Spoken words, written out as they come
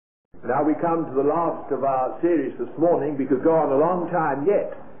Now we come to the last of our series this morning. We could go on a long time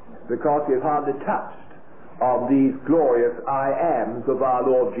yet, because we've hardly touched on these glorious I ams of our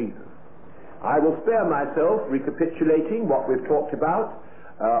Lord Jesus. I will spare myself recapitulating what we've talked about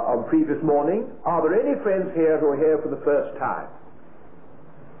on previous morning. Are there any friends here who are here for the first time?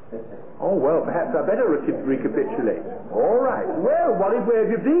 Oh, well, perhaps I better recapitulate. All right. Well, where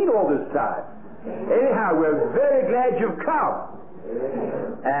have you been all this time? Anyhow, we're very glad you've come.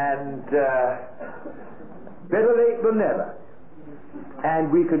 And better late than never.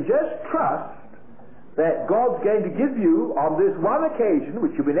 And we can just trust that God's going to give you on this one occasion,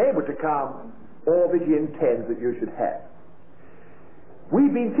 which you've been able to come, all that He intends that you should have.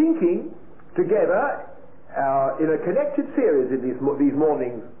 We've been thinking together in a connected series in these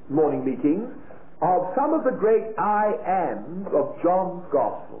morning meetings of some of the great I ams of John's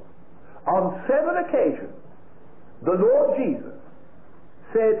Gospel. On 7 occasions, the Lord Jesus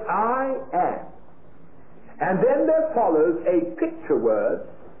said, I am. And then there follows a picture word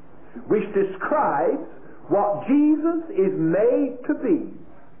which describes what Jesus is made to be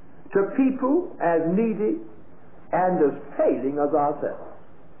to people as needy and as failing as ourselves.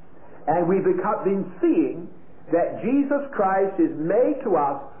 And we've been seeing that Jesus Christ is made to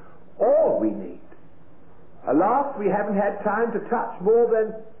us all we need. Alas, we haven't had time to touch more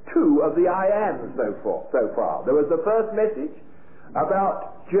than 2 of the I ams so far. There was the first message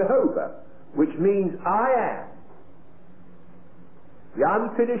about Jehovah, which means I am. The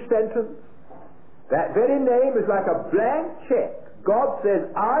unfinished sentence, that very name is like a blank check. God says,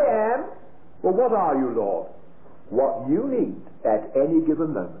 I am. Well, what are you, Lord? What you need at any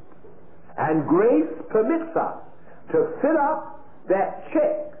given moment. And grace permits us to fill up that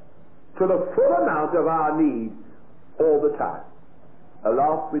check to the full amount of our need all the time.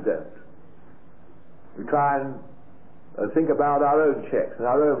 Alas, we don't. We try and think about our own checks and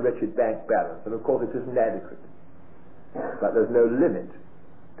our own wretched bank balance, and of course it isn't adequate. But there's no limit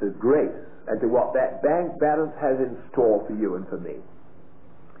to grace and to what that bank balance has in store for you and for me.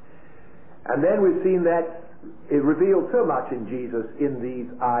 And then we've seen that it revealed so much in Jesus in these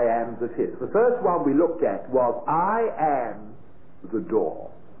I ams of His. The first one we looked at was, I am the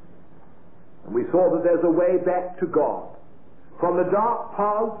door. And we saw that there's a way back to God from the dark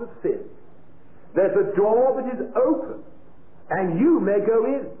paths of sin. There's a door that is open, and you may go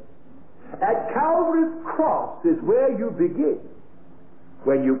in. At Calvary's cross is where you begin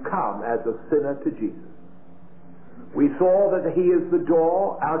when you come as a sinner to Jesus. We saw that He is the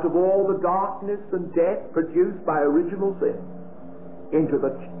door out of all the darkness and death produced by original sin into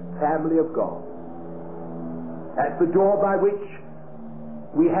the family of God. That's the door by which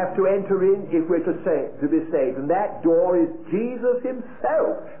we have to enter in if we're to be saved. And that door is Jesus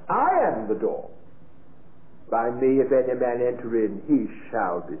Himself. I am the door. By me, if any man enter in, he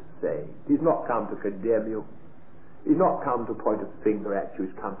shall be saved. He's not come to condemn you. He's not come to point a finger at you.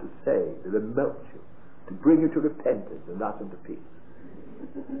 He's come to save, to melt you, to bring you to repentance and thus into peace.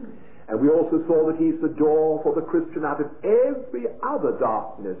 And we also saw that He's the door for the Christian out of every other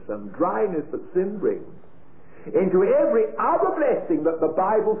darkness and dryness that sin brings, into every other blessing that the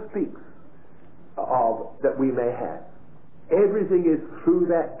Bible speaks of that we may have. Everything is through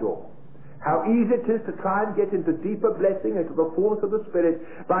that door. How easy it is to try and get into deeper blessing, into the fullness of the Spirit,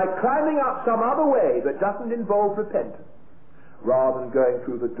 by climbing up some other way that doesn't involve repentance, rather than going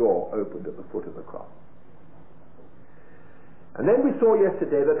through the door opened at the foot of the cross. And then we saw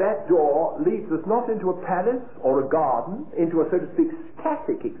yesterday that that door leads us not into a palace or a garden, into a, so to speak,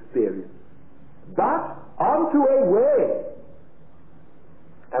 static experience, but onto a way.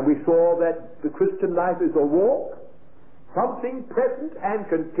 And we saw that the Christian life is a walk, something present and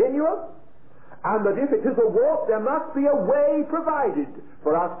continuous, and that if it is a walk, there must be a way provided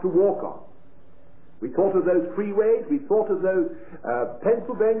for us to walk on. We thought of those freeways, we thought of those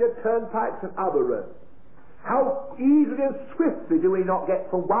Pennsylvania turnpikes and other roads. How easily and swiftly do we not get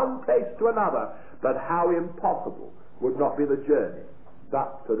from one place to another, but how impossible would not be the journey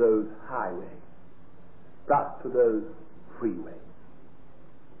but to those highways, but to those freeways.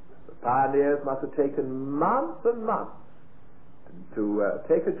 The pioneers must have taken months and months to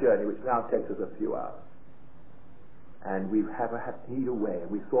take a journey which now takes us a few hours. And we have need a way, and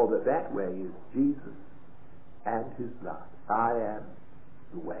we saw that that way is Jesus and His blood. I am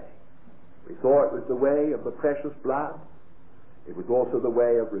the way. We saw it was the way of the precious blood. It was also the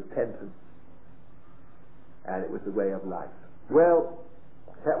way of repentance, and it was the way of life. Well,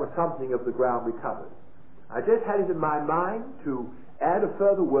 that was something of the ground we covered. I just had it in my mind to add a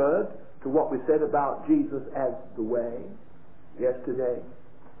further word to what we said about Jesus as the way yesterday.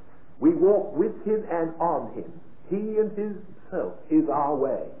 We walk with Him and on Him. He and Himself is our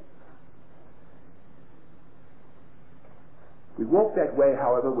way. We walk that way,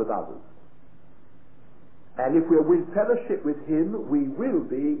 however, with others. And if we're in fellowship with him, we will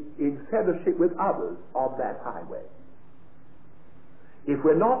be in fellowship with others on that highway. If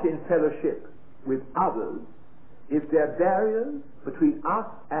we're not in fellowship with others, if there are barriers between us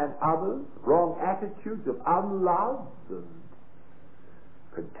and others, wrong attitudes of unlove and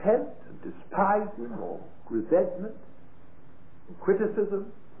contempt and despising or resentment and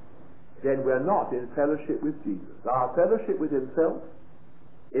criticism, then we're not in fellowship with Jesus. Our fellowship with himself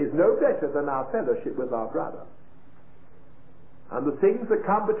is no better than our fellowship with our brother. And the things that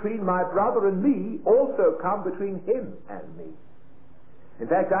come between my brother and me also come between him and me. In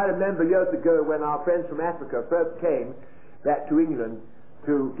fact, I remember years ago when our friends from Africa first came back to England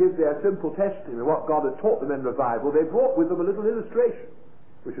to give their simple testimony of what God had taught them in revival, they brought with them a little illustration,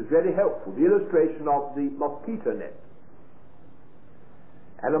 which was very helpful, the illustration of the mosquito net.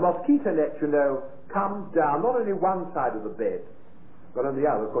 And the mosquito net, you know, comes down not only one side of the bed, but on the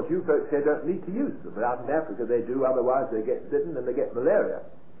other. Of course, you folks here don't need to use them, but out in Africa they do, otherwise they get bitten and they get malaria.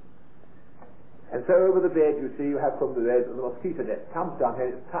 And so over the bed, you see, you have from the bed, the mosquito net comes down here,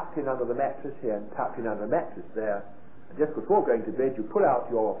 it's tucked in under the mattress here and tucked in under the mattress there. And just before going to bed, you pull out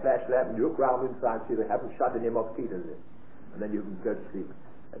your flash lamp and you look round inside and see they haven't shut any mosquitoes in. And then you can go to sleep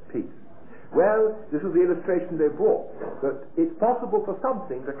at peace. Well, this is the illustration they brought, that it's possible for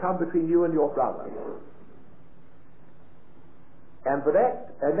something to come between you and your brother. And for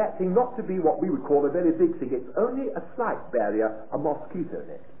that thing not to be what we would call a very big thing, it's only a slight barrier, a mosquito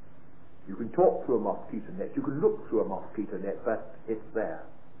net. You can talk through a mosquito net, you can look through a mosquito net, but it's there.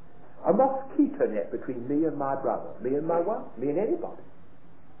 A mosquito net between me and my brother, me and my wife, me and anybody.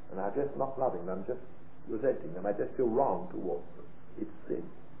 And I'm just not loving them, I'm just resenting them, I just feel wrong towards them. It's sin.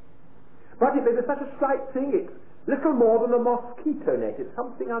 But if there's such a slight thing, it's little more than a mosquito net, it's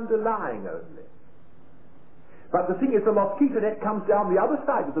something underlying only. But the thing is, the mosquito net comes down the other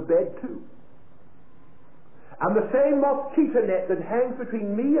side of the bed too. And the same mosquito net that hangs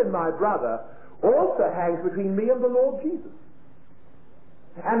between me and my brother also hangs between me and the Lord Jesus.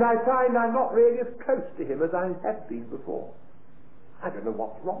 And I find I'm not really as close to him as I have been before. I don't know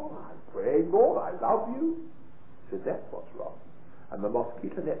what's wrong. I'm praying, Lord, I love you. He said, that's what's wrong. And the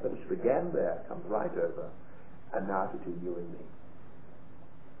mosquito net that began there comes right over, and now it's between you and me.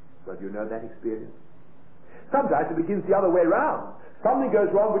 Well, do you know that experience? Sometimes it begins the other way around. Something goes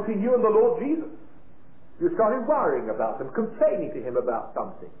wrong between you and the Lord Jesus. You started worrying about him, complaining to him about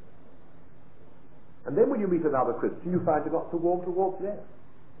something. And then when you meet another Christian, you find you're not so warm towards them.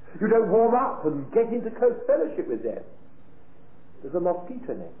 You don't warm up and get into close fellowship with them. There's a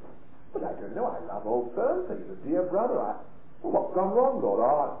mosquito net. But I don't know, I love old so-and-so, he's a dear brother. What's gone wrong, Lord?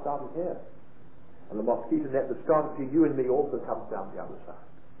 Oh, it started here. And the mosquito net that started between you and me also comes down the other side.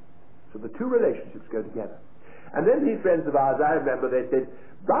 So the two relationships go together. And then these friends of ours, I remember, they said,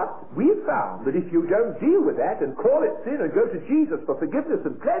 but we found that if you don't deal with that and call it sin and go to Jesus for forgiveness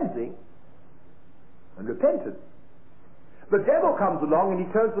and cleansing and repentance, the devil comes along and he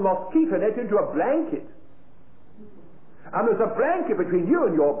turns the mosquito net into a blanket. And there's a blanket between you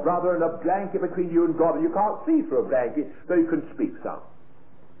and your brother and a blanket between you and God, and you can't see through a blanket, though you can speak some.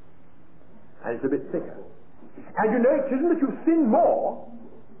 And it's a bit thicker. And you know, it isn't that you've sinned more.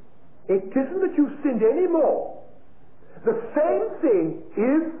 It isn't that you've sinned any more. The same thing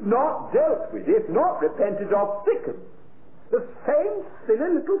is not dealt with, if not repented of, thickens. The same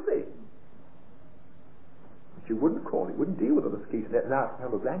silly little thing. But you wouldn't call it, wouldn't deal with a mosquito net, now it's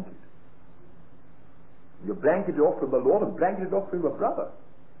have a blanket. You blanket it off from the Lord and blanket it off from your brother.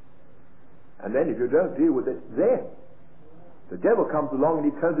 And then if you don't deal with it, then the devil comes along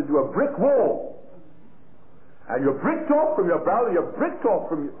and he turns into a brick wall. And you're bricked off from your brother, you're bricked off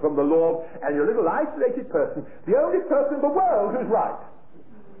from the Lord, and you're a little isolated person, the only person in the world who's right.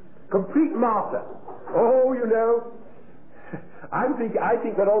 Complete martyr. Oh, you know, I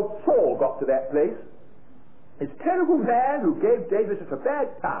think that old Saul got to that place. This terrible man who gave David such a bad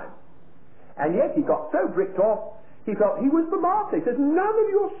time. And yet he got so bricked off, he felt he was the martyr. He says, none of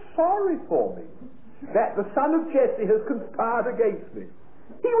you are sorry for me, that the son of Jesse has conspired against me.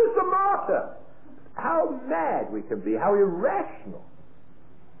 He was the martyr. How mad we can be, how irrational.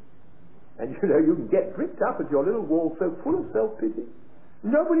 And you know, you can get bricked up at your little wall so full of self-pity.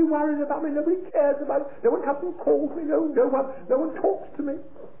 Nobody worries about me, nobody cares about me, no one comes and calls me, no one talks to me.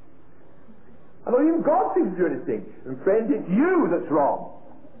 And not even God seems to do anything. And friends, it's you that's wrong.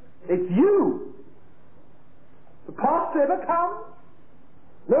 It's you. The pastor ever comes,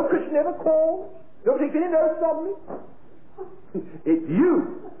 no Christian ever calls, nobody takes any notice of me. It's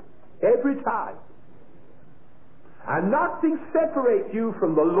you, every time. And nothing separates you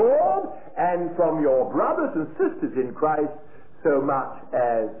from the Lord and from your brothers and sisters in Christ so much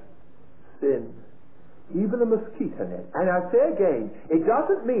as sin, even a mosquito net. And I say again, it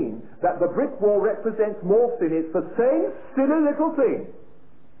doesn't mean that the brick wall represents more sin. It's the same silly little thing,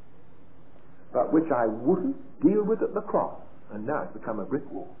 but which I wouldn't deal with at the cross, and now it's become a brick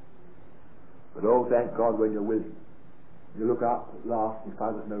wall. But oh, thank God, when you're willing, you look up at last and you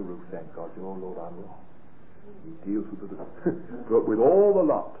find there's no roof. Thank God, you're, oh Lord, I'm wrong. He deals with but with all the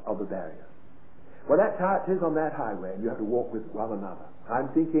lot of the barriers. Well, that's how it is on that highway, and you have to walk with one another. I'm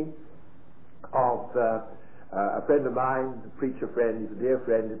thinking of a friend of mine, a preacher friend, he's a dear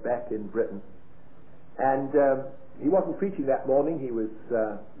friend, back in Britain, and he wasn't preaching that morning. He was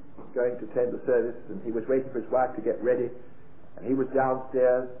going to attend the service, and he was waiting for his wife to get ready, and he was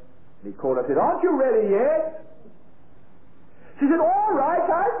downstairs, and he called her and said, "Aren't you ready yet?" She said, "All right,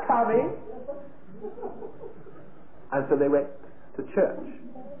 I'm coming." And so they went to church.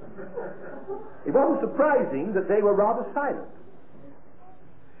 It wasn't surprising that they were rather silent.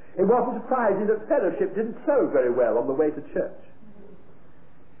 It wasn't surprising that fellowship didn't flow very well on the way to church.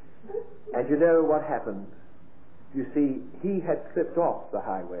 And you know what happened? You see, he had slipped off the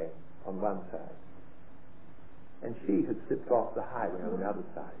highway on one side, and she had slipped off the highway on the other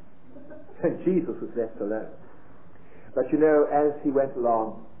side. And Jesus was left alone. But you know, as they went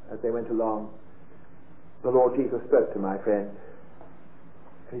along, the Lord Jesus spoke to my friend,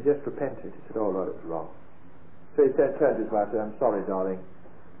 and he just repented. He said, "Oh Lord, it was wrong." So he turned to his wife and said, "I'm sorry, darling.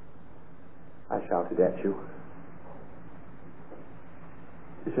 I shouted at you."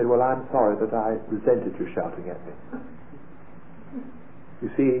 He said, "Well, I'm sorry that I resented you shouting at me." You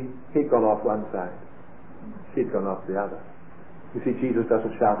see, he'd gone off one side, she'd gone off the other. You see, Jesus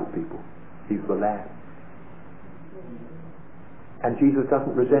doesn't shout at people. He's the Lamb. And Jesus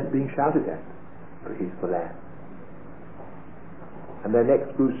doesn't resent being shouted at, but he's the Lamb. And their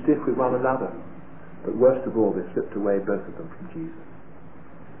necks grew stiff with one another, but worst of all, they slipped away, both of them, from Jesus.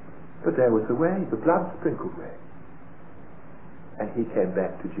 But there was the way, the blood-sprinkled way. And he came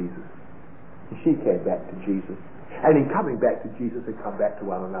back to Jesus, and she came back to Jesus, and in coming back to Jesus, they come back to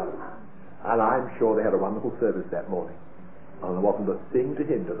one another. And I'm sure they had a wonderful service that morning, and there wasn't a thing to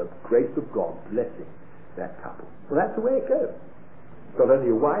hinder the grace of God blessing that couple. Well, that's the way it goes. It's not only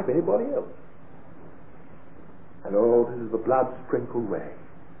your wife, anybody else. And oh, this is the blood-sprinkled way.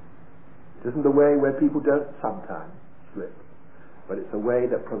 It isn't the way where people don't sometimes slip, but it's a way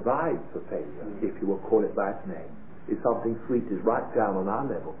that provides for failure, if you will call it by its name. It's something sweet, is right down on our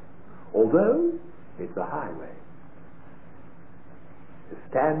level, although it's a highway. The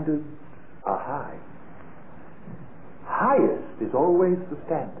standards are high. Highest is always the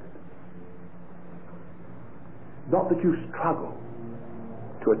standard. Not that you struggle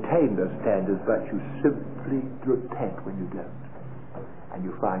to attain those standards, but you simply repent when you don't. And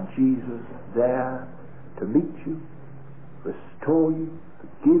you find Jesus there to meet you, restore you,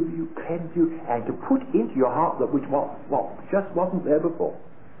 forgive you, cleanse you, and to put into your heart that which just wasn't there before.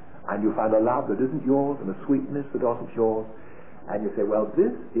 And you find a love that isn't yours, and a sweetness that wasn't yours. And you say, well,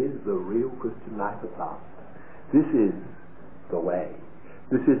 this is the real Christian life at last. This is the way.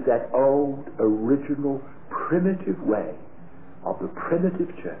 This is that old, original, primitive way of the primitive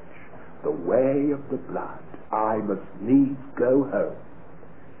church, the way of the blood. I must needs go home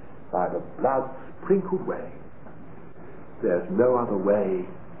by the blood-sprinkled way. There's no other way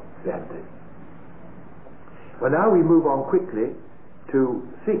than this. Well, now we move on quickly to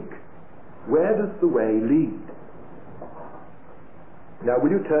think, where does the way lead? Now, will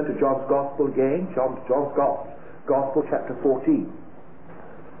you turn to John's Gospel again? John's Gospel, chapter 14.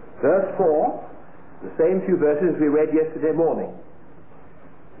 Verse 4, the same few verses we read yesterday morning.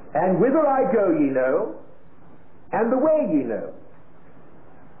 And whither I go ye know, and the way ye know.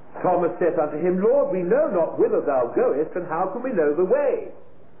 Thomas saith unto him, Lord, we know not whither thou goest, and how can we know the way?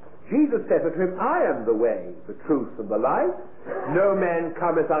 Jesus saith unto him, I am the way, the truth, and the life. No man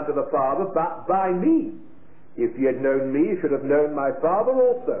cometh unto the Father but by me. If ye had known me, ye should have known my Father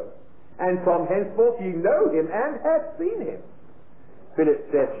also. And from henceforth ye know him, and have seen him. Philip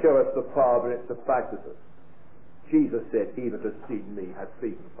said, show us the Father, and it sufficeth us. Jesus said, he that has seen me hath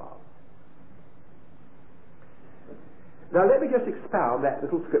seen the Father. Now let me just expound that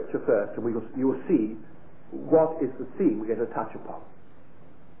little scripture first, and you will see what is the theme we're going to touch upon.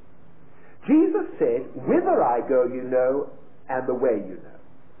 Jesus said, whither I go you know, and the way you know.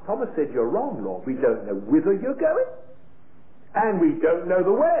 Thomas said, you're wrong, Lord. We don't know whither you're going, and we don't know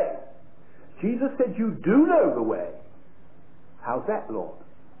the way. Jesus said, you do know the way. How's that, Lord?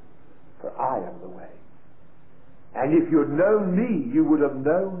 For I am the way. And if you had known me, you would have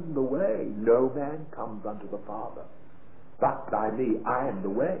known the way. No man comes unto the Father but by me. I am the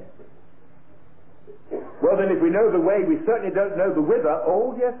way. Well, then, if we know the way, we certainly don't know the whither.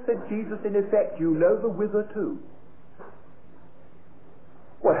 Oh, yes, said Jesus, in effect, you know the whither too.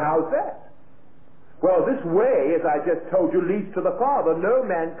 Well, how's that? Well, this way, as I just told you, leads to the Father. No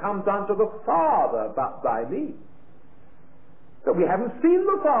man comes unto the Father but by me. But we haven't seen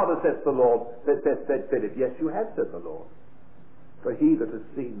the Father, says the Lord. Said Philip. Yes, you have, said the Lord. For he that has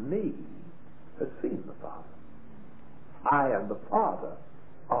seen me has seen the Father. I and the Father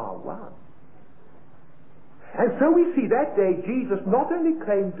are one. And so we see that day Jesus not only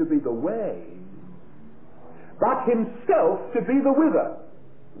claimed to be the way, but himself to be the whither.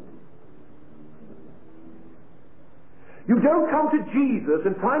 You don't come to Jesus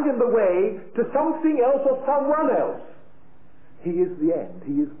and find him the way to something else or someone else. He is the end.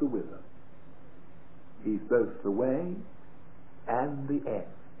 He is the whither. He's both the way and the end.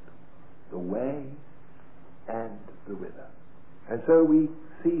 The way and the whither. And so we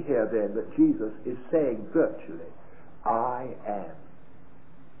see here then that Jesus is saying virtually, I am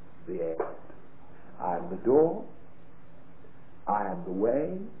the end. I am the door. I am the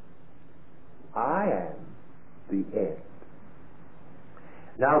way. I am the end.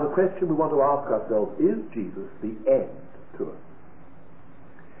 Now the question we want to ask ourselves, is Jesus the end to us?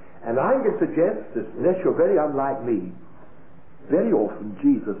 And I'm going to suggest that unless you're very unlike me, very often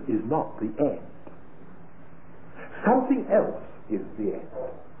Jesus is not the end. Something else is the end.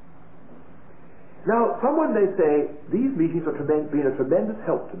 Now, someone may say, these meetings have been a tremendous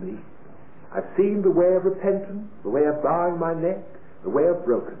help to me. I've seen the way of repentance, the way of bowing my neck, the way of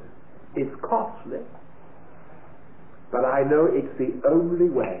brokenness. It's costly, but I know it's the only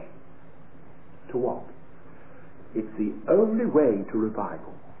way to what? It's the only way to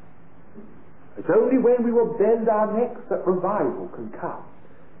revival. It's only when we will bend our necks that revival can come.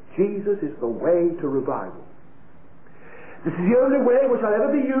 Jesus is the way to revival. This is the only way in which I'll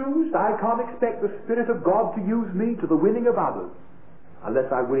ever be used. I can't expect the Spirit of God to use me to the winning of others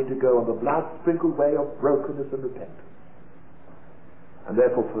unless I'm willing to go on the blood-sprinkled way of brokenness and repentance. And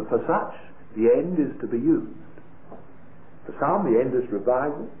therefore, for such, the end is to be used. For some, the end is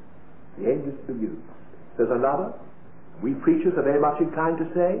revival. The end is to be used. There's another. We preachers are very much inclined to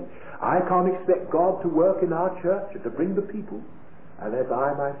say, I can't expect God to work in our church and to bring the people unless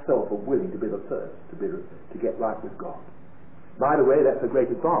I myself am willing to be the first to get right with God. By the way, that's a great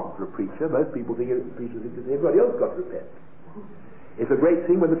advance for a preacher. Most people think everybody else got to repent. It's a great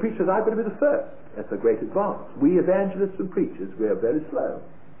thing when the preacher says, I've got to be the first. That's a great advance. We evangelists and preachers, we are very slow.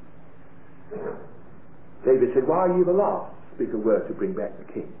 David said, why are you the last to speak a word to bring back the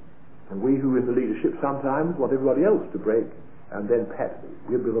king? And we who in the leadership sometimes want everybody else to break, and then perhaps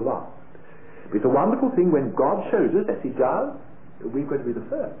we'll be the last. It's a wonderful thing when God shows us, as he does, that we've got to be the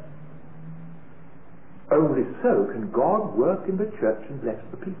first. Only so can God work in the church and bless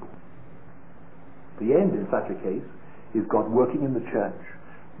the people. The end in such a case is God working in the church,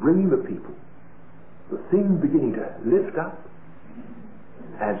 bringing the people, the thing beginning to lift up,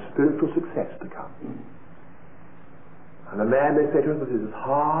 and spiritual success to come. And a man may say to us, it is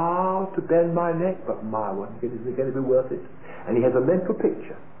hard to bend my neck, but my one, is it going to be worth it? And he has a mental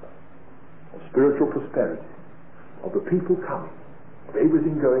picture of spiritual prosperity, of the people coming, of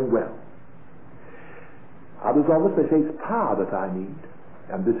everything going well. Others of us may say, it's power that I need,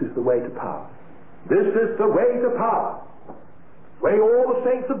 and this is the way to power. This is the way to power. Where all the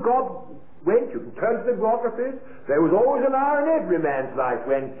saints of God went, you can turn to the biographies, there was always an hour in every man's life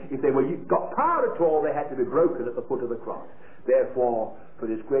when, if they got power at all, they had to be broken at the foot of the cross. Therefore, for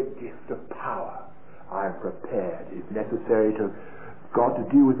this great gift of power, I am prepared, if necessary, to God to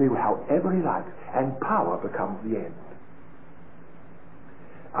deal with me however he likes, and power becomes the end.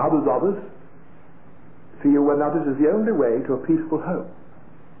 Others of us feel when others is the only way to a peaceful home.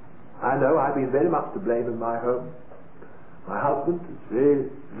 I know I've been very much to blame in my home. My husband, it's very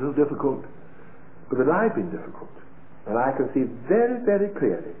little difficult, but that I've been difficult. And I can see very, very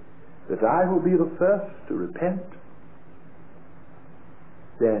clearly that I will be the first to repent,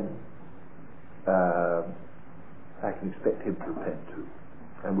 then I can expect him to repent too.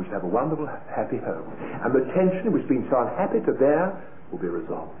 And we shall have a wonderful, happy home. And the tension which has been so unhappy to bear will be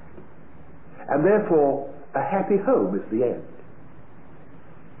resolved. And therefore, a happy home is the end.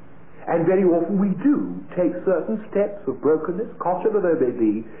 And very often we do take certain steps of brokenness, costly though they may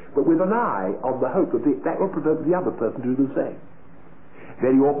be, but with an eye on the hope that that will provoke the other person to do the same.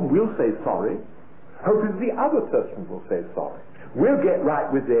 Very often we'll say sorry, hoping that the other person will say sorry. We'll get right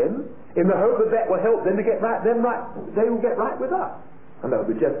with them in the hope that that will help them to get right. They will get right with us. And that will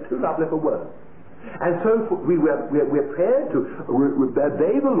be just too lovely for words. And so we're prepared to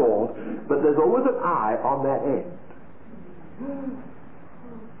obey the Lord, but there's always an eye on that end.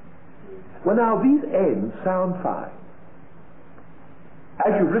 Well, now, these ends sound fine.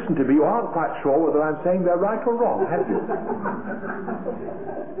 As you've listened to me, you aren't quite sure whether I'm saying they're right or wrong, have you?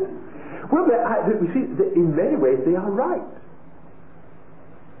 Well, we see, in many ways they are right.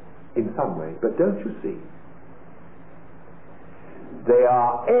 In some ways, but don't you see? They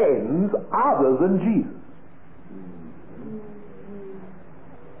are ends other than Jesus.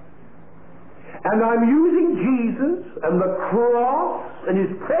 And I'm using Jesus and the cross and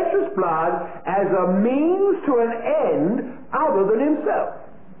his precious blood as a means to an end other than himself.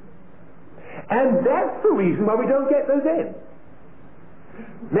 And that's the reason why we don't get those ends.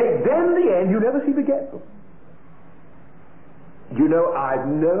 Make them the end, you never seem to get them. You know, I've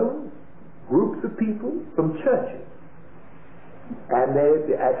known groups of people from churches,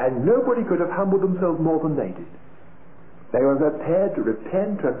 and nobody could have humbled themselves more than they did. They were prepared to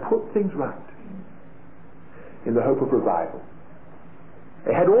repent and put things right in the hope of revival.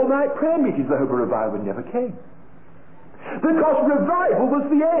 They had all-night prayer meetings in the hope of revival, and never came. Because revival was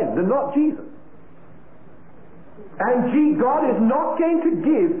the end and not Jesus. And God is not going to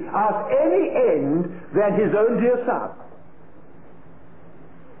give us any end than his own dear Son.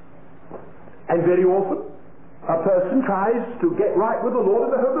 And very often a person tries to get right with the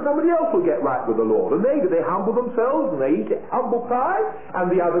Lord in the hope that somebody else will get right with the Lord. And they humble themselves and they eat humble pie, and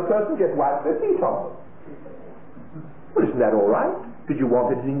the other person gets wiped their feet on them. Well, isn't that all right? Did you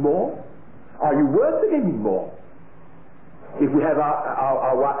want anything more? Are you worth anything more? If we have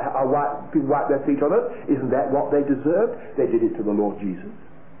our wife being wiped their feet on us, isn't that what they deserved? They did it to the Lord Jesus.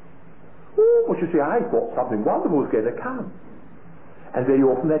 Oh, well, you see, I thought something wonderful was going to come. And very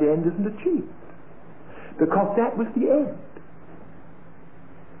often that end isn't achieved. Because that was the end.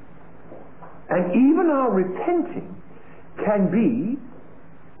 And even our repenting can be,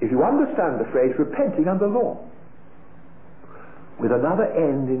 if you understand the phrase, repenting under law, with another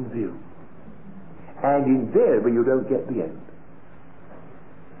end in view. And invariably you don't get the end.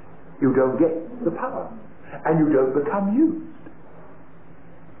 You don't get the power. And you don't become used.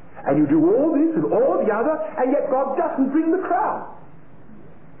 And you do all this and all the other, and yet God doesn't bring the crowd.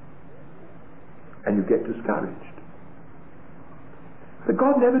 And you get discouraged. But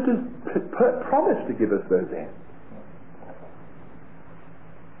God never does promise to give us those ends.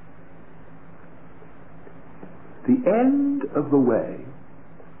 The end of the way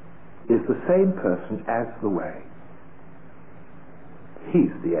is the same person as the way.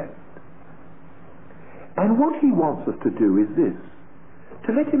 He's the end. And what he wants us to do is this: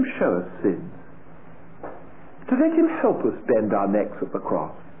 to let him show us sins, to let him help us bend our necks at the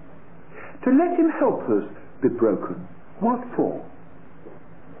cross, to let him help us be broken. What for?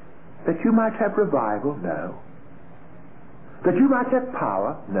 That you might have revival? No. That you might have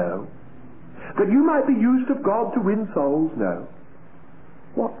power? No. That you might be used of God to win souls? No.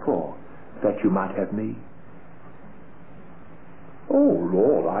 What for? That you might have me. Oh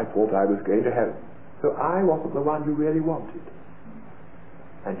Lord, I thought I was going to heaven. So I wasn't the one you really wanted.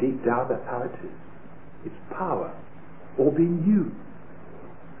 And deep down that's how it is. It's power, or being used,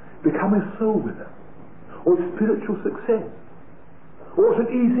 becoming a soul winner, or spiritual success, or it's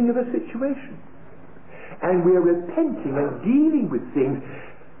an easing of a situation. And we're repenting and dealing with things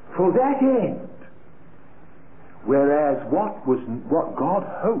for that end. Whereas what God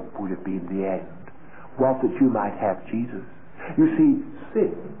hoped would have been the end was that you might have Jesus. You see,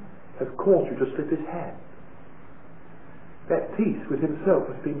 sin has caused you to slip his hand. That peace with himself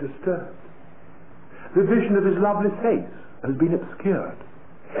has been disturbed. The vision of his lovely face has been obscured.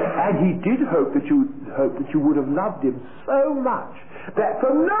 And he did hope that you would have loved him so much that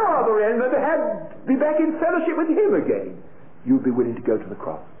for no other end than to be back in fellowship with him again, you'd be willing to go to the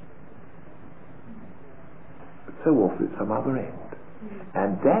cross. But so often it's some other end.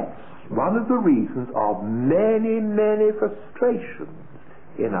 And that's one of the reasons of many, many frustrations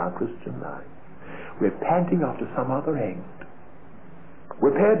in our Christian life. We're panting after some other end. We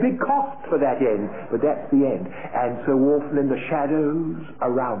pay a big cost for that end, but that's the end. And so often in the shadows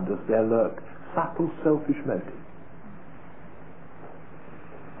around us there lurk subtle selfish motives.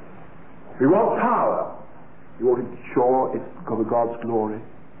 We want power. You want to be sure it's for God's glory.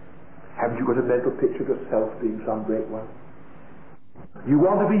 Haven't you got a mental picture of yourself being some great one? You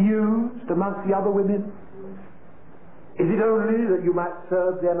want to be used amongst the other women? Is it only that you might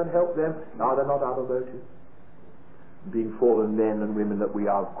serve them and help them? No, they're not other motives. Being fallen men and women that we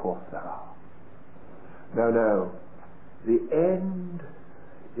are, of course there are. No. The end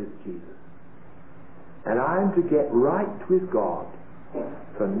is Jesus. And I'm to get right with God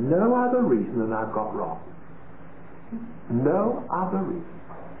for no other reason than I've got wrong. No other reason.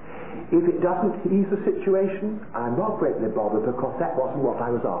 If it doesn't ease the situation, I'm not greatly bothered, because that wasn't what I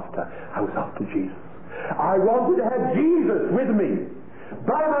was after. I was after Jesus. I wanted to have Jesus with me,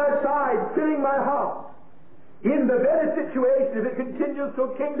 by my side, filling my heart. In the very situation, if it continues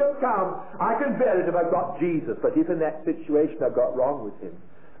till kingdom come, I can bear it if I've got Jesus. But if in that situation I've got wrong with him,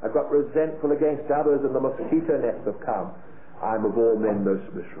 I've got resentful against others, and the mosquito nets have come, I'm of all men most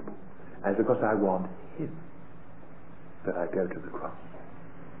miserable. And because I want him that I go to the cross.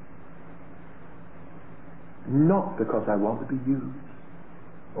 Not because I want to be used.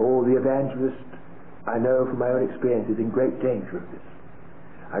 Oh, the evangelist, I know from my own experience, is in great danger of this.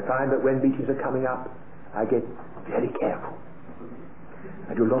 I find that when meetings are coming up, I get very careful.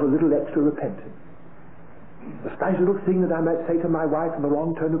 I do a lot of little extra repenting. The slight little thing that I might say to my wife in the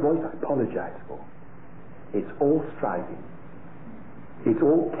wrong tone of voice, I apologize for. It's all striving. It's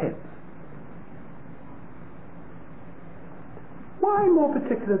all tense. Why more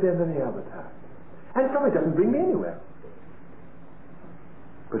particular then than any other time? And so it doesn't bring me anywhere.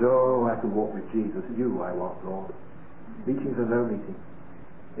 But oh, I can walk with Jesus. You I want, Lord. Meetings are no meeting.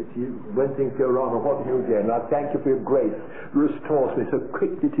 It's you. When things go wrong, I want you again. And I thank you for your grace. Restores me so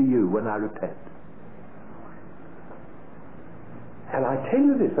quickly to you when I repent. And I tell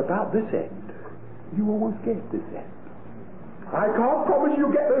you this about this end. You always get this end. I can't promise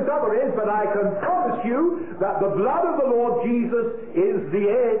you get those other ends, but I can promise you that the blood of the Lord Jesus is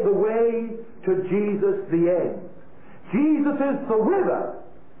the way to Jesus, the end. Jesus is the wither,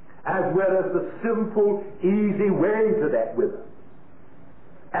 as well as the simple, easy way to that wither.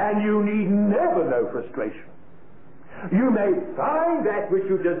 And you need never know frustration. You may find that which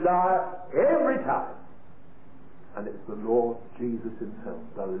you desire every time. And it's the Lord Jesus himself,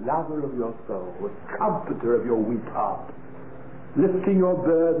 the lover of your soul, the comforter of your weak heart, lifting your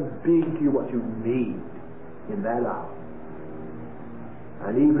burdens, being to you what you need in that hour.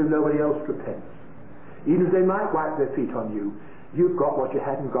 And even if nobody else repents, even if they might wipe their feet on you, you've got what you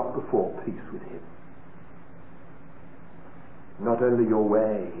hadn't got before, peace with him. Not only your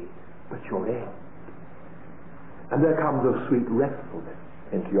way, but your end. And there comes a sweet restfulness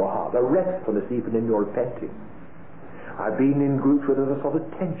into your heart, a restfulness even in your repenting. I've been in groups where there's a sort of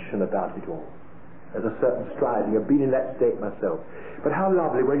tension about it all. There's a certain striving. I've been in that state myself. But how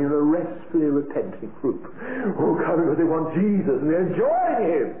lovely when you're in a restfully repenting group. Oh, coming because they want Jesus and they're enjoying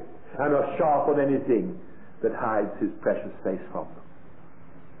him and are sharp on anything that hides his precious face from them.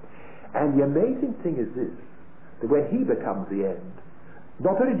 And the amazing thing is this, that when he becomes the end,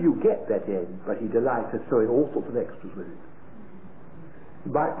 not only do you get that end, but he delights to throw in all sorts of extras with it.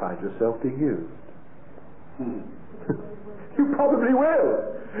 You might find yourself being used. You probably will,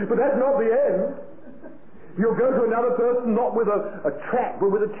 but that's not the end. You'll go to another person not with a tract, but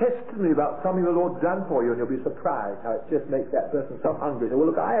with a testimony about something the Lord's done for you, and you'll be surprised how it just makes that person so hungry. Say, well,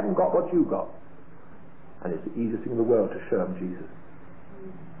 look, I haven't got what you got. And it's the easiest thing in the world to show them Jesus.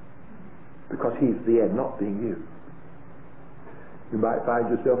 Because he's the end, not being used. You might find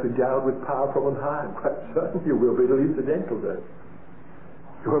yourself endowed with power from on high. I'm quite certain you will be, little incidental though.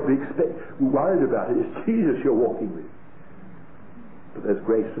 You won't be worried about it. It's Jesus you're walking with. But there's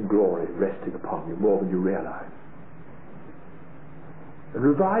grace and glory resting upon you more than you realize. And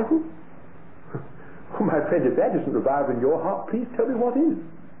revival? Oh, my friend, if that isn't revival in your heart, please tell me what is.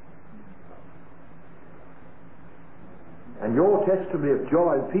 And your testimony of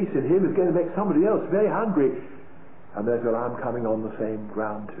joy and peace in him is going to make somebody else very hungry. And they say, well, I'm coming on the same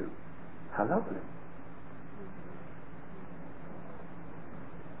ground too. How lovely.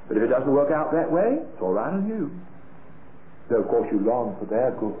 But if it doesn't work out that way, it's all right on you. Though, of course, you long for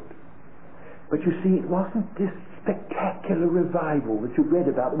their good. But you see, it wasn't this spectacular revival that you read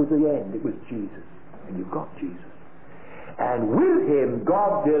about that was the end. It was Jesus. And you've got Jesus. And with him,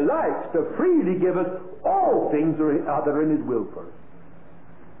 God delights to freely give us all things that are in his will for us.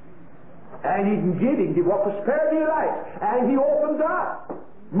 And he can give what prosperity he likes. And he opens up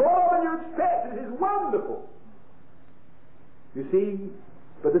more than you expect. It is wonderful. You see,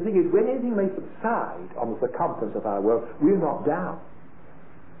 but the thing is, when anything may subside on the circumference of our world, we're not down.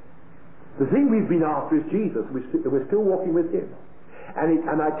 The thing we've been after is Jesus. We're still walking with him.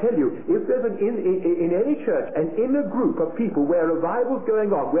 And I tell you, if there's in any church and in a group of people where revival's going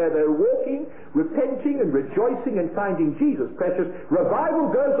on, where they're walking, repenting and rejoicing and finding Jesus precious,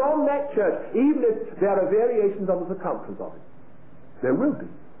 revival goes on in that church, even if there are variations on the circumference of it. There will be.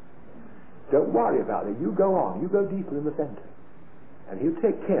 Don't worry about it. You go on. You go deeper in the center. And he'll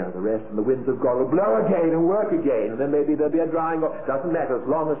take care of the rest, and the winds of God will blow again and work again, and then maybe there'll be a drying off. Doesn't matter as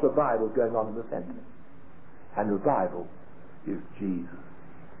long as revival is going on in the center. And revival is Jesus.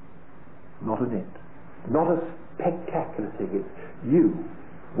 Not an it. Not a spectacular thing. It's you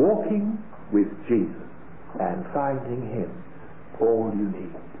Walking with Jesus and finding Him all you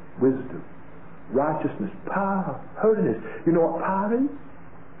need. Wisdom, righteousness, power, holiness. You know what power is?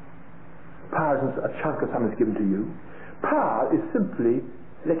 Power isn't a chunk of something that's given to you. Power is simply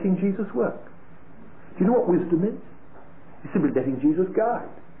letting Jesus work. Do you know what wisdom is? It's simply letting Jesus guide.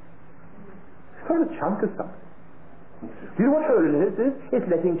 It's not a chunk of something. Do you know what holiness is? It's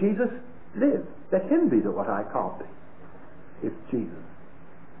letting Jesus live. Let Him be what I can't be. It's Jesus.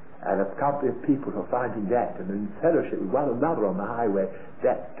 And a company of people who are finding that and in fellowship with one another on the highway,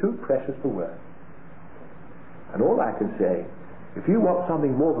 that's too precious for words. And all I can say, if you want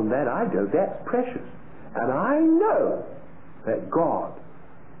something more than that, I do. That's precious. And I know that God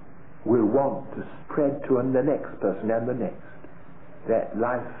will want to spread to the next person and the next that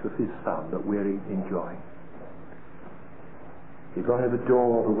life of His Son that we're enjoying. He's not at the door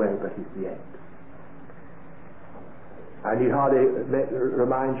all the way, but He's the end. I need hardly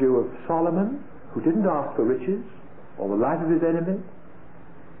remind you of Solomon, who didn't ask for riches or the life of his enemy.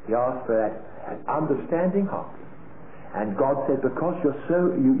 He asked for an understanding heart. And God said, because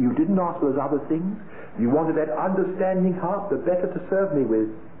you didn't ask for those other things, you wanted that understanding heart, the better to serve me with,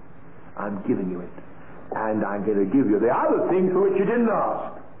 I'm giving you it. And I'm going to give you the other things for which you didn't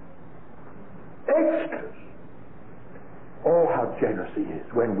ask. Extras. Oh, how generous He is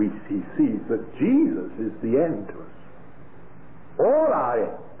when He sees that Jesus is the end to us. All our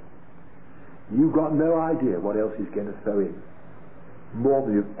end. You've got no idea what else He's going to throw in. More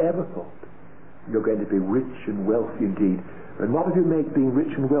than you've ever thought. You're going to be rich and wealthy indeed. And what do you make being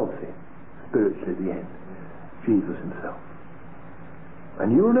rich and wealthy? Spiritually the end. Jesus Himself.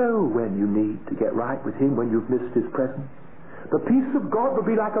 And you'll know when you need to get right with Him, when you've missed His presence. The peace of God will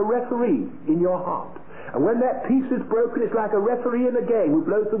be like a referee in your heart. And when that peace is broken, it's like a referee in a game who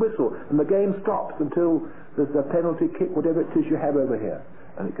blows the whistle and the game stops until there's a penalty kick, whatever it is you have over here.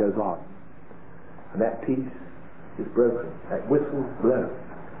 And it goes on. And that peace is broken. That whistle blows.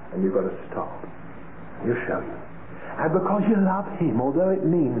 And you've got to stop. He'll show you. And because you love Him, although it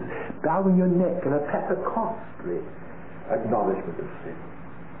means bowing your neck and a costly acknowledgement of sin.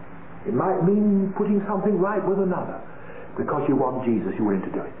 It might mean putting something right with another. Because you want Jesus, you're willing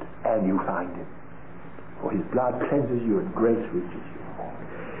to do it. And you find Him. For His blood cleanses you and grace reaches you.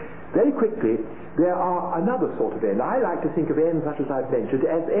 Very quickly, there are another sort of end. I like to think of ends such as I've mentioned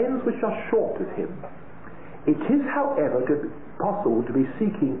as ends which are short of Him. It is, however, possible to be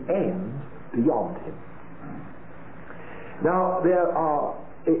seeking ends beyond Him. Now, there are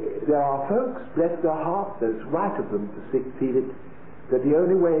folks, bless their hearts, it's right of them to feel it, that the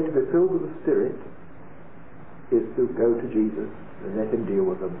only way to be filled with the Spirit is to go to Jesus and let Him deal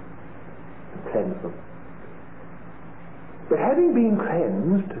with them and cleanse them. But having been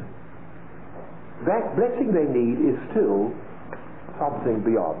cleansed, that blessing they need is still something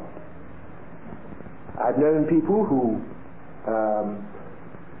beyond. I've known people who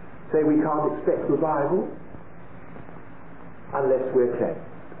say we can't expect revival unless we're cleansed.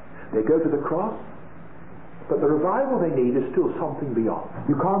 They go to the cross, but the revival they need is still something beyond.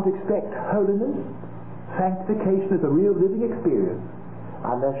 You can't expect holiness, sanctification as a real living experience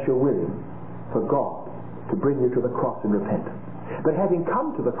unless you're willing for God to bring you to the cross in repentance. But having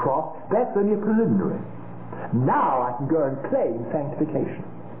come to the cross, that's only a preliminary. Now I can go and claim sanctification.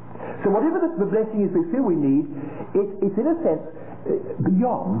 So whatever the blessing is we feel we need, it's in a sense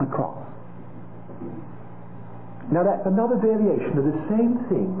beyond the cross. Now that's another variation of the same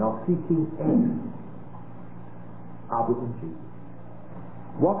thing of seeking ends other than Jesus.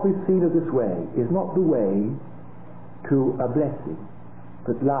 What we've seen of this way is not the way to a blessing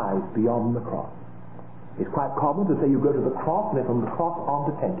that lies beyond the cross. It's quite common to say you go to the cross and then from the cross on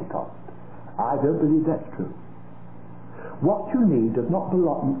to Pentecost. I don't believe that's true. What you need does not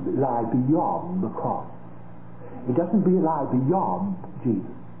lie beyond the cross. It doesn't lie beyond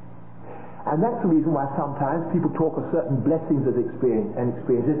Jesus. And that's the reason why sometimes people talk of certain blessings and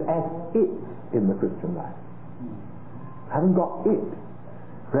experiences as it's in the Christian life. Haven't got it.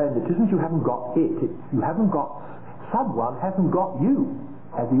 Friend, it isn't you haven't got it. It's you haven't got, someone hasn't got you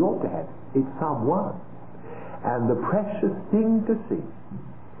as he ought to have. It's someone. And the precious thing to see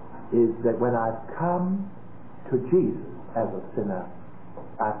is that when I've come to Jesus as a sinner,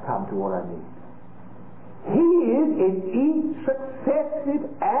 I've come to what I need. He is in each successive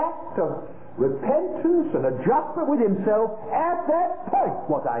act of repentance and adjustment with Himself at that point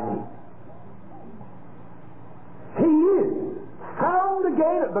what I need. He is found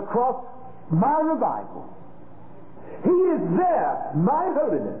again at the cross, my revival. He is there, my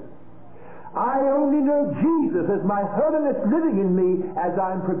holiness. I only know Jesus as my holiness living in me as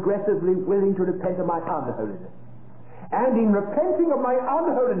I'm progressively willing to repent of my unholiness. And in repenting of my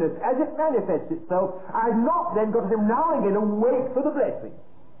unholiness as it manifests itself, I've not then got to say, now I'm going to wait for the blessing.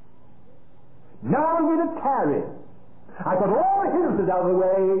 Now I'm going to tarry. I've got all the hindrances out of the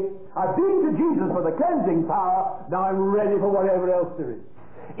way. I've been to Jesus for the cleansing power. Now I'm ready for whatever else there is.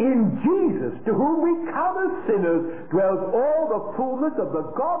 In Jesus, to whom we come as sinners, dwells all the fullness of the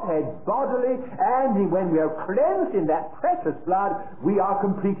Godhead bodily, and when we are cleansed in that precious blood, we are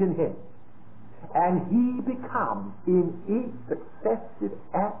complete in Him. And He becomes, in each successive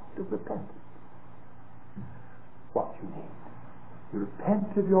act of repentance, what you need. You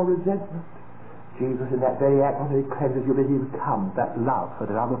repent of your resentment. Jesus, in that very act, when He cleanses you, He becomes that love for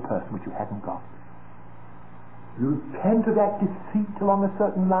that other person which you hadn't got. You repent of that deceit along a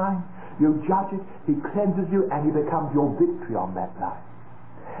certain line. You judge it. He cleanses you, and He becomes your victory on that line.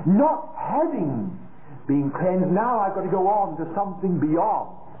 Not having been cleansed, now I've got to go on to something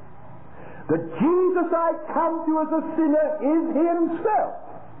beyond. The Jesus I come to as a sinner is Himself.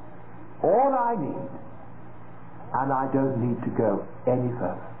 All I need. And I don't need to go any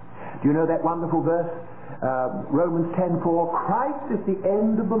further. Do you know that wonderful verse? Romans 10:4, Christ is the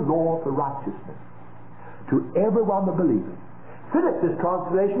end of the law for righteousness to everyone that believeth. Philip's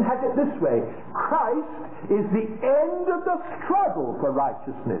translation has it this way: Christ is the end of the struggle for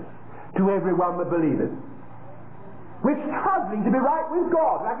righteousness to everyone that believeth. We're struggling to be right with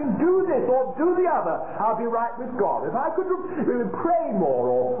God. If I can do this or do the other, I'll be right with God. If I could pray more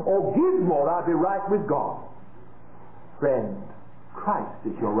or give more, I'll be right with God. Friend, Christ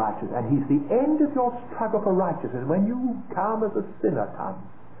is your righteousness, and He's the end of your struggle for righteousness. When you come as a sinner comes,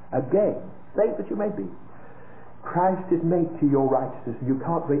 again, saint that you may be, Christ is made to your righteousness, and you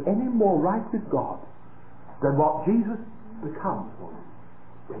can't be any more right with God than what Jesus becomes for you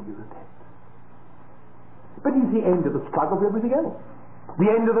when you repent. But He's the end of the struggle for everything else. The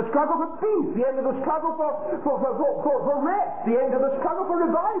end of the struggle for peace, the end of the struggle for rest, the end of the struggle for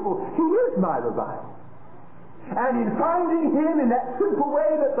revival. He is my revival. And in finding Him in that simple way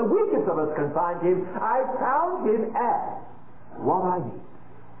that the weakest of us can find Him, I found Him as what I need.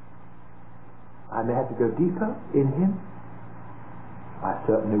 I may have to go deeper in Him. I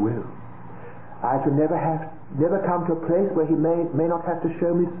certainly will. I shall never come to a place where He may not have to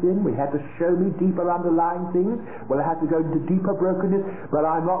show me sin. We have to show me deeper underlying things. Well, I have to go into deeper brokenness, but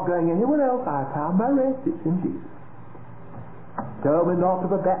I'm not going anywhere else. I found my rest. It's in Jesus. Tell me not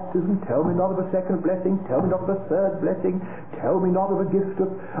of a baptism, tell me not of a second blessing, tell me not of a third blessing, tell me not of a gift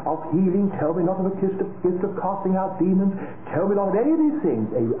of healing, tell me not of a gift of casting out demons, tell me not of any of these things.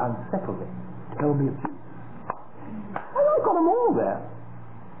 You unsettle me. Tell me of Jesus. And I've got them all there.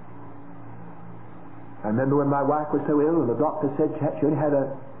 I remember when my wife was so ill and the doctor said she only had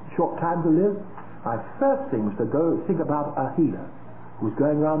a short time to live, my first thing was to go think about a healer who was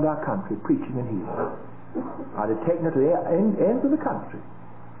going around our country preaching and healing. I'd have taken her to the ends of the country.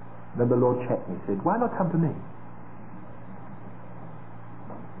 Then the Lord checked me. He said, why not come to me?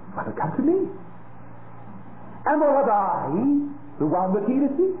 Why not come to me? And what was I, the one that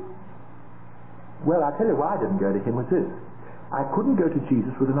healeth thee? Well, I'll tell you why I didn't go to Him was this. I couldn't go to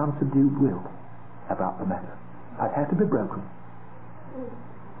Jesus with an unsubdued will about the matter. I'd have to be broken.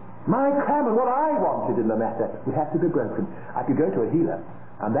 My clam and what I wanted in the matter would have to be broken. I could go to a healer,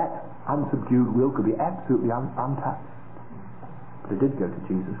 and that unsubdued will could be absolutely untouched. But I did go to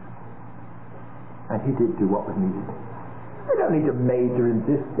Jesus, and He did do what was needed. I don't need to major in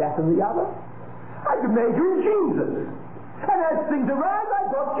this, that, and the other. I can major in Jesus. And as things arise,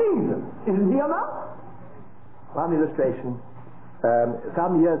 I've got Jesus. Isn't He enough? One illustration.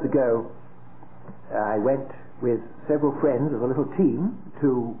 Some years ago, I went with several friends as a little team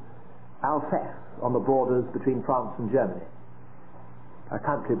to Alsace on the borders between France and Germany. A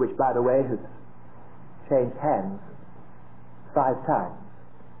country which, by the way, has changed hands 5 times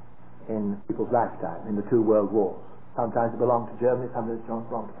in people's lifetime in the 2 world wars. Sometimes it belonged to Germany, sometimes it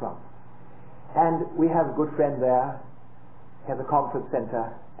belonged to France. And we have a good friend there, have a conference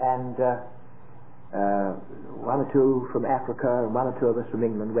center, and 1 or 2 from Africa and 1 or 2 of us from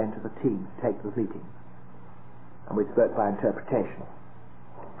England went as a team to take the meeting. And we spoke by interpretation.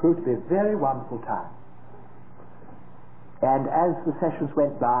 It proved to be a very wonderful time. And as the sessions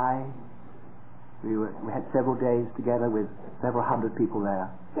went by, we had several days together with several hundred people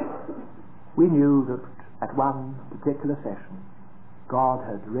there. We knew that at one particular session, God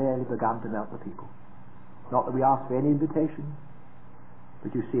had really begun to melt the people. Not that we asked for any invitation,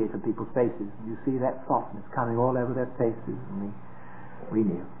 but you see it in people's faces, and you see that softness coming all over their faces, and we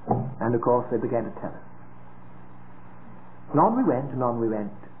knew. And of course they began to tell us. And on we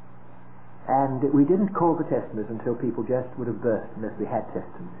went, and we didn't call for testimonies until people just would have burst unless we had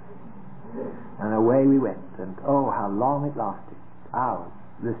testimonies. And away we went, and oh, how long it lasted. Hours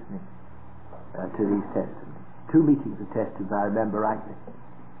listening to these testimonies. 2 meetings of testimonies, I remember rightly.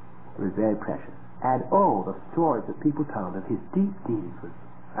 It was very precious. And oh, the stories that people told of his deep dealings with.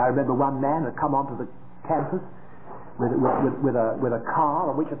 I remember one man had come onto the campus with a car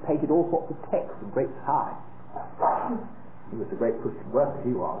on which had painted all sorts of text in great signs. He was a great Christian worker,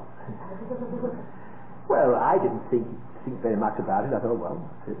 he was. Well, I didn't think very much about it. I thought, well,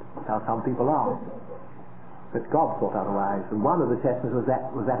 that's how some people are. But God thought otherwise. And one of the testimonies was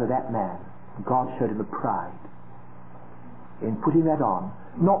that of that man. God showed him a pride in putting that on,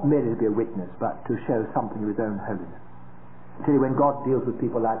 not merely to be a witness, but to show something of his own holiness. I tell you, when God deals with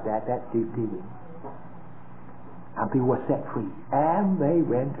people like that, that's deep dealing. And people were set free. And they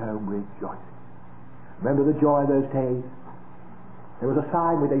went home rejoicing. Remember the joy of those days? There was a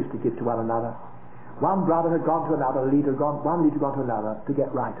sign we used to give to one another. One brother had gone to another, one leader had gone to another to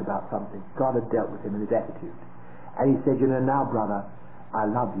get right about something. God had dealt with him in his attitude. And he said, you know, now brother, I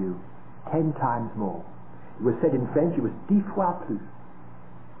love you 10 times more. It was said in French, it was 10 fois plus.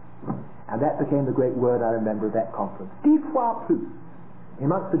 And that became the great word I remember of that conference. 10 fois plus.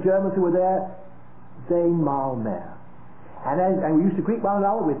 Amongst the Germans who were there, 10 mal mehr. And we used to greet one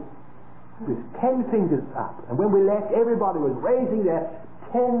another with 10 fingers up. And when we left, everybody was raising their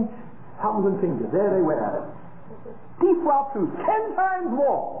 10 thumbs and fingers. There they went at it. 10 fois plus. 10 times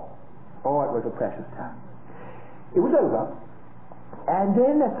more. Oh, it was a precious time. It was over. And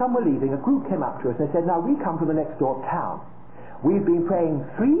then as some were leaving, a group came up to us and they said, now we come from the next door town. We've been praying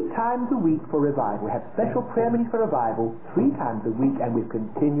 3 times a week for revival. We have special prayer meetings for revival 3 times a week, and we've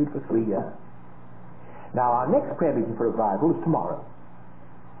continued for 3 years. Now our next prayer meeting for revival is tomorrow.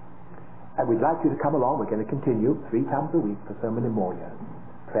 And we'd like you to come along. We're going to continue 3 times a week for so many more years,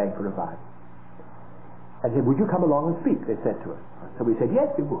 praying for revival. And they said, would you come along and speak? They said to us. So we said, yes,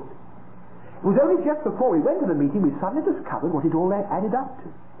 we would. It was only just before we went to the meeting we suddenly discovered what it all added up to.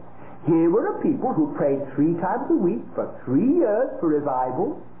 Here were a people who prayed 3 times a week for 3 years for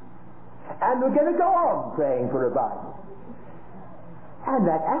revival, and we're going to go on praying for revival. And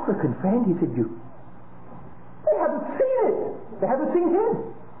that African friend, he said, they haven't seen it. They haven't seen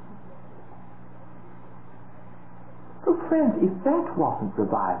him. So friends, if that wasn't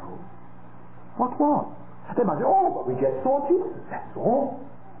revival, what was? They might say, oh, but we just saw Jesus, that's all.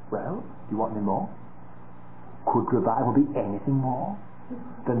 Well, do you want any more? Could revival be anything more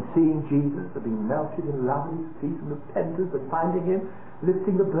than seeing Jesus and being melted in love at his feet and repentance and finding him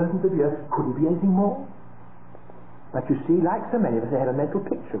lifting the burdens of the earth? Could it be anything more? But you see, like so many of us, they had a mental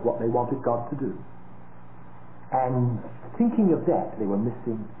picture of what they wanted God to do. And thinking of that, they were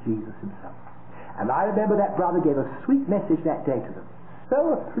missing Jesus himself. And I remember that brother gave a sweet message that day to them,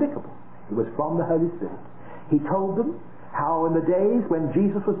 so applicable. It was from the Holy Spirit. He told them how in the days when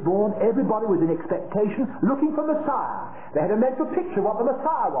Jesus was born, everybody was in expectation, looking for Messiah. They had a mental picture of what the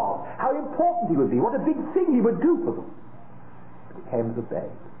Messiah was, how important he would be, what a big thing he would do for them. But he came as a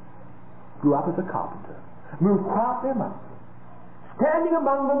babe, grew up as a carpenter, moved quietly among them, standing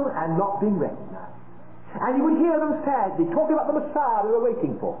among them and not being recognized. And you would hear them sadly talking about the Messiah they were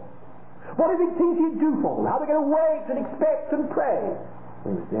waiting for. What are the big things he'd do for them? How they're going to wait and expect and pray.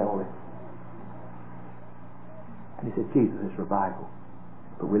 He was there already. And he said, Jesus is revival,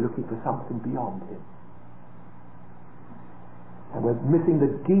 but we're looking for something beyond him. And we're missing the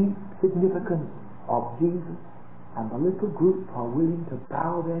deep significance of Jesus, and the little group are willing to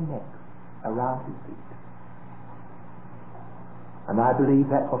bow their necks around his feet. And I believe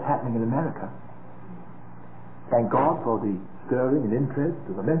that's what's happening in America. Thank God for the stirring and interest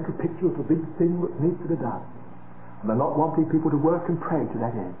and the mental picture of the big thing that needs to be done. And they're not wanting people to work and pray to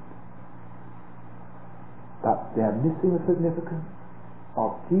that end. But they're missing the significance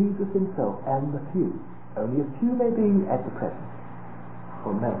of Jesus himself and the few. Only a few may be at the present,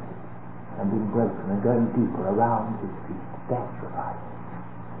 or melted and being broken and going deeper around his feet. That's revival.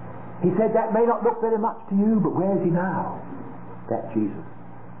 He said that may not look very much to you, but where is he now? That's Jesus.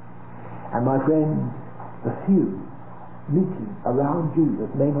 And my friend, the few meeting around Jesus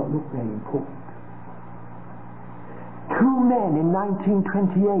may not look very important. 2 men in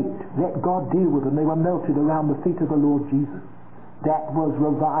 1928 let God deal with them. They were melted around the feet of the Lord Jesus. That was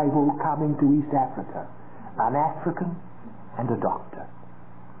revival coming to East Africa. An African and a doctor.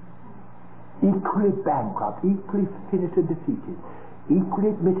 Equally bankrupt, equally finished and defeated,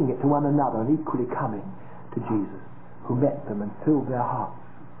 equally admitting it to one another and equally coming to Jesus, who met them and filled their hearts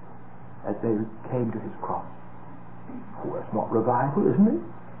as they came to his cross. Oh, it's not revival, isn't it?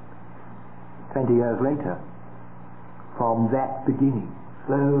 20 years later, from that beginning,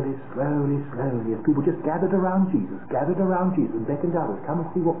 slowly, slowly, slowly, as people just gathered around Jesus and beckoned others, come and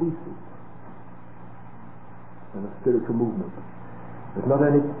see what we see. and a spiritual movement that not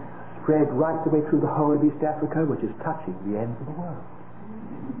only spread right the way through the whole of East Africa, which is touching the ends of the world.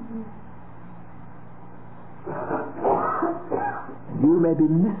 You may be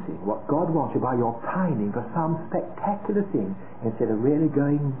missing what God wants you by your pining for some spectacular thing instead of really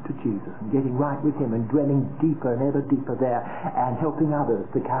going to Jesus and getting right with Him and dwelling deeper and ever deeper there and helping others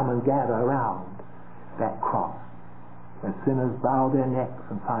to come and gather around that cross where sinners bow their necks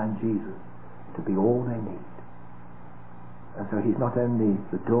and find Jesus to be all they need. And so He's not only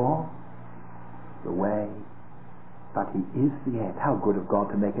the door, the way, but He is the end. How good of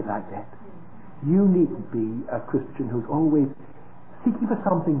God to make it like that. You needn't be a Christian who's always seeking for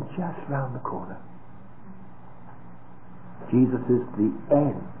something just round the corner. Jesus is the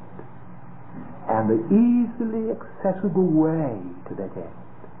end and the easily accessible way to that end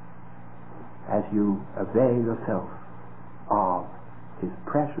as you avail yourself of His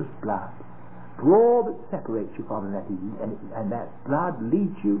precious blood. For all that separates you from Him, and that blood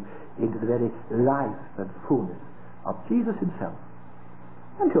leads you into the very life and fullness of Jesus Himself.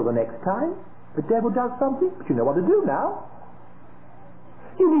 Until the next time the devil does something, but you know what to do now.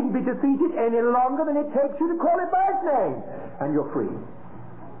 You needn't be defeated any longer than it takes you to call it by its name, and you're free.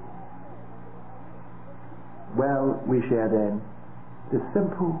 Well, we share then this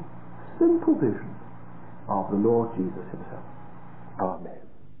simple vision of the Lord Jesus Himself. Amen.